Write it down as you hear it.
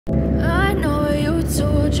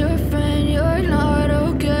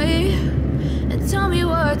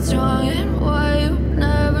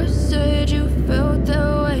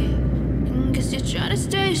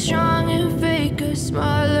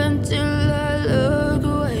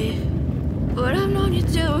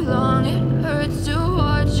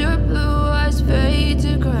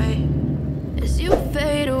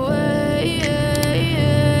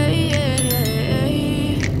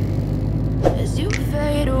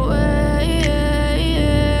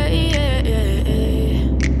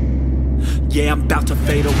yeah, I'm about to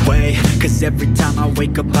fade away. Cause every time I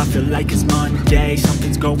wake up I feel like it's Monday.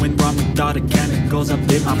 Something's going wrong with all the chemicals up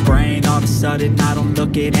in my brain. All of a sudden I don't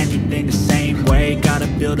look at anything the same way. Got a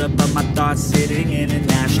buildup of my thoughts sitting in an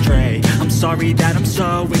ashtray. I'm sorry that I'm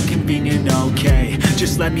so inconvenient, okay.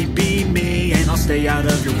 Just let me be me and I'll stay out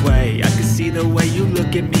of your way. I can see the way you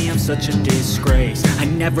look at me, I'm such a disgrace. I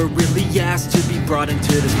never really asked to be brought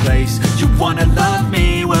into this place. You wanna love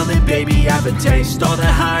me? Well then baby, have a taste. All the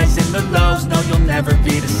highs and the lows, no, you'll never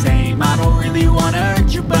be the same. I don't really wanna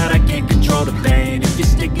hurt you, but I can't control the pain. If you're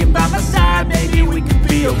sticking by my side, maybe we could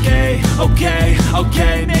be okay.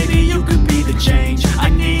 Okay, maybe you could be the change I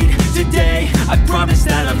need today. I promise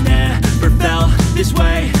that I've never felt this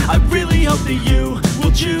way. I really hope that you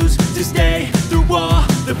will choose to stay through all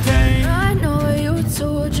the pain. I know you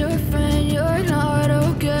told your friend you're not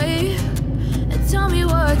okay, and tell me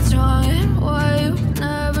what's wrong and why you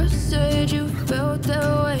never said you felt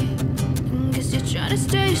that way. Guess you're trying to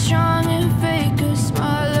stay strong and fake a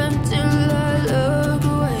smile until I look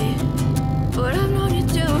away. But I've known you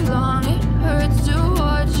too long, it hurts to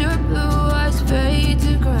watch your blue eyes fade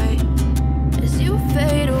to gray as you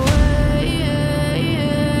fade away.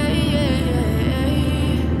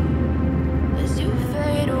 As you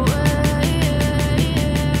fade away.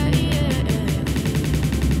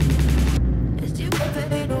 As you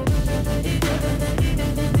fade away.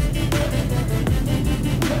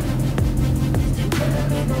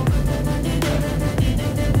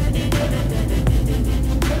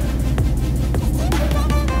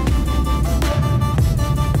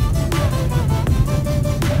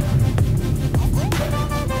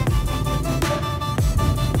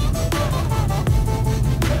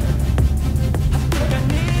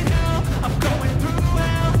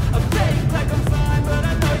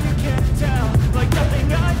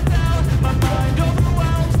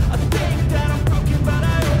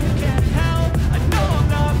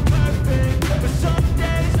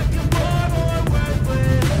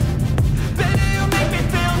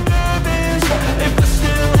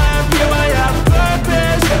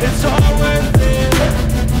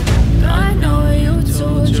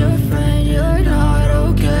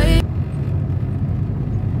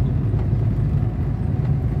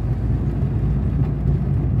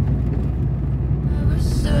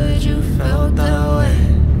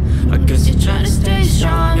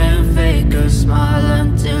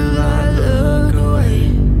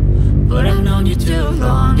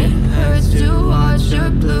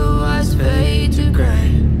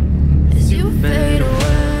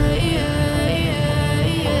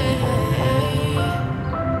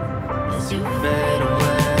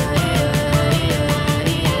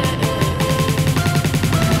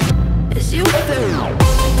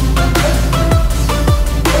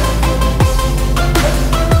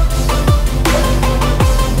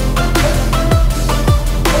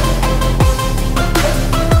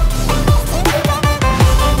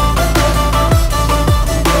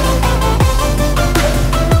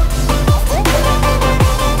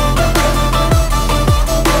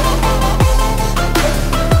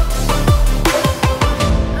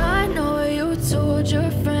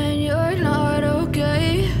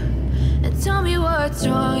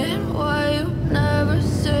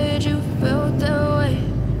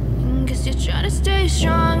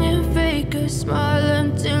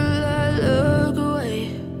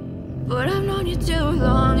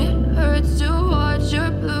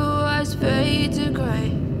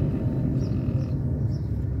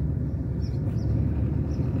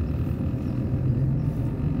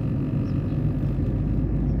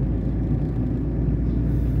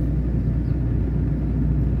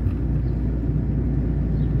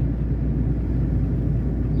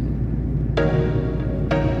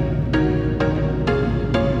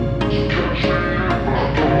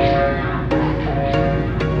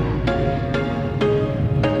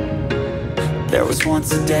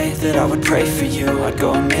 Once a day that I would pray for you. I'd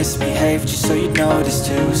go and misbehave just so you'd notice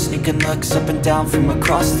too. Sneaking looks up and down from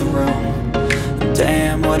across the room.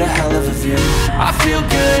 Damn, what a hell of a view. I feel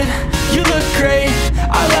good, you look great,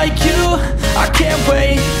 I like you, I can't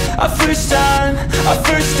wait. A first time, a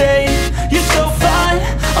first date. You're so fine,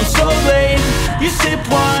 I'm so late. You sip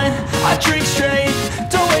wine, I drink straight.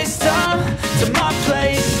 Don't waste time to my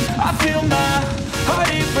place. I feel my heart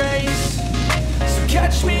erase. So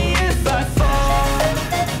catch me if I fall.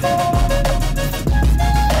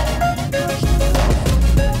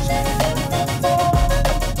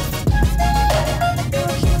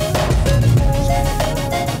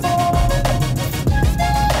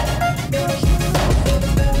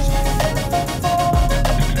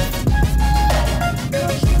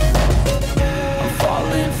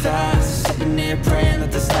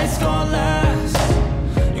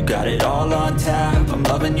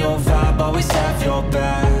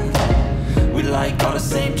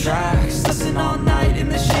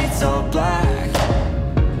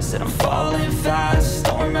 Said I'm falling fast,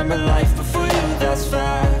 don't remember life before you, that's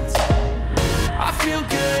facts. I feel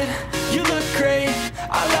good, you look great,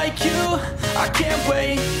 I like you, I can't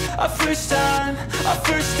wait. A first time, a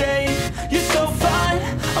first date, you're so fine,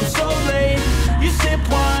 I'm so late. You sip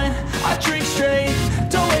wine, I drink straight,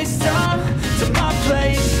 don't waste time to my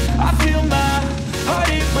place. I feel my heart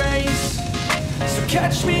erase, so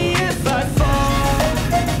catch me if I fall.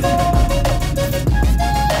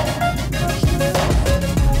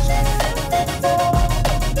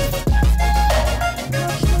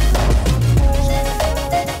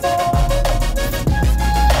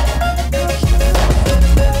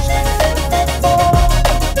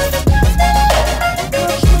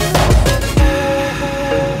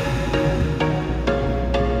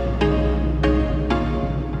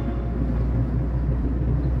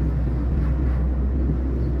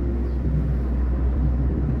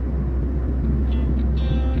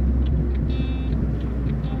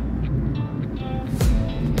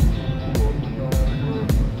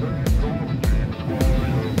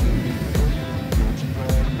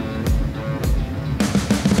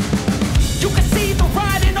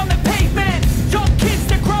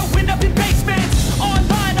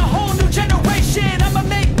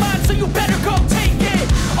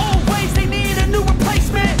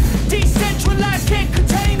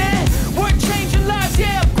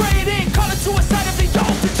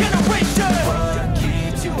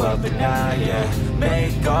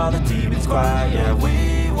 Make all the demons quiet, yeah.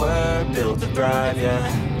 We were built to thrive, yeah.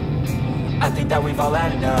 I think that we've all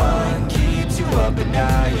had enough. What keeps you up at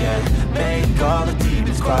night, yeah. Make all the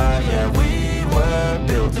demons quiet, yeah. We were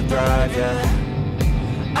built to thrive, yeah.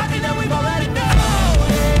 I think that we've all had enough.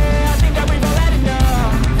 Yeah, I think that we've all had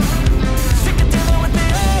enough. Sick of dealing with the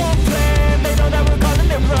old plan. They know that we're calling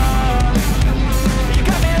it wrong. You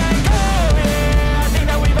got me like, oh yeah, I think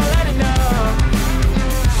that we've all had enough.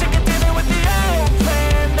 Sick of dealing with the old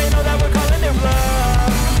plan. They know that we're calling it wrong.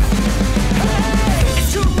 Hey,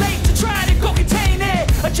 it's too late to try to go contain it.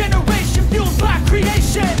 A generation fueled by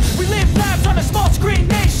creation. We live lives on a small screen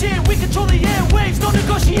nation. We control the airwaves, no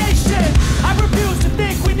negotiation. I refuse to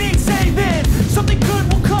think we need saving. Something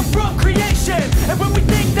good will come from creation. And when we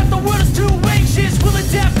think that the world is too anxious, we'll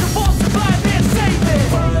adapt, evolve, survive and save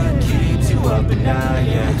it. What keeps you up at night,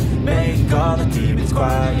 yeah. Make all the demons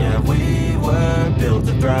quiet, yeah. We were built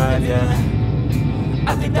to thrive, yeah.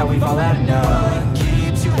 I think that we've all had enough. What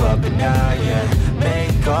keeps you up at night, yeah.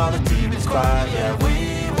 Make all the demons quiet, yeah.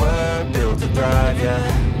 We were built to thrive, yeah.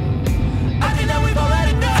 I think that we've all had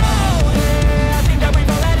enough. Yeah, I think that we've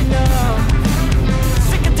all had enough.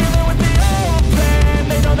 Sick of dealing with the old plan.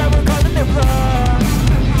 They know that we're calling it wrong.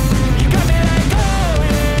 You got me like, oh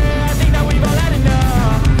yeah, I think that we've all had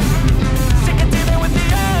enough. Sick of dealing with the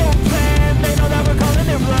old plan. They know that we're calling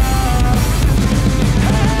it wrong.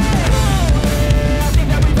 Hey, oh yeah, I think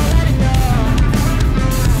that we've all had enough.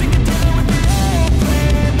 Sick of dealing with the old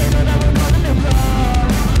plan. They know that we're calling it wrong.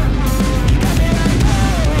 You got me like,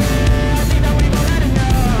 oh yeah, I think that we've all had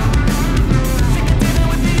enough. Sick of dealing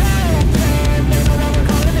with the old plan. They know that we're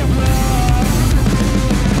calling it wrong.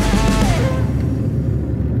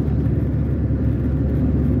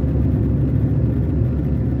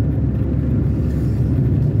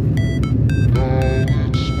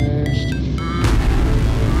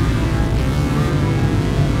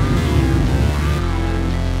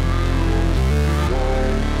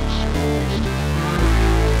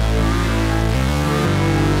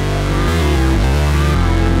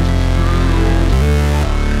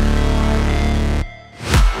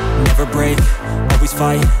 Never break, always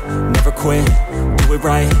fight, never quit, do it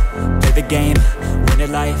right, play the game, win it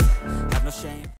life.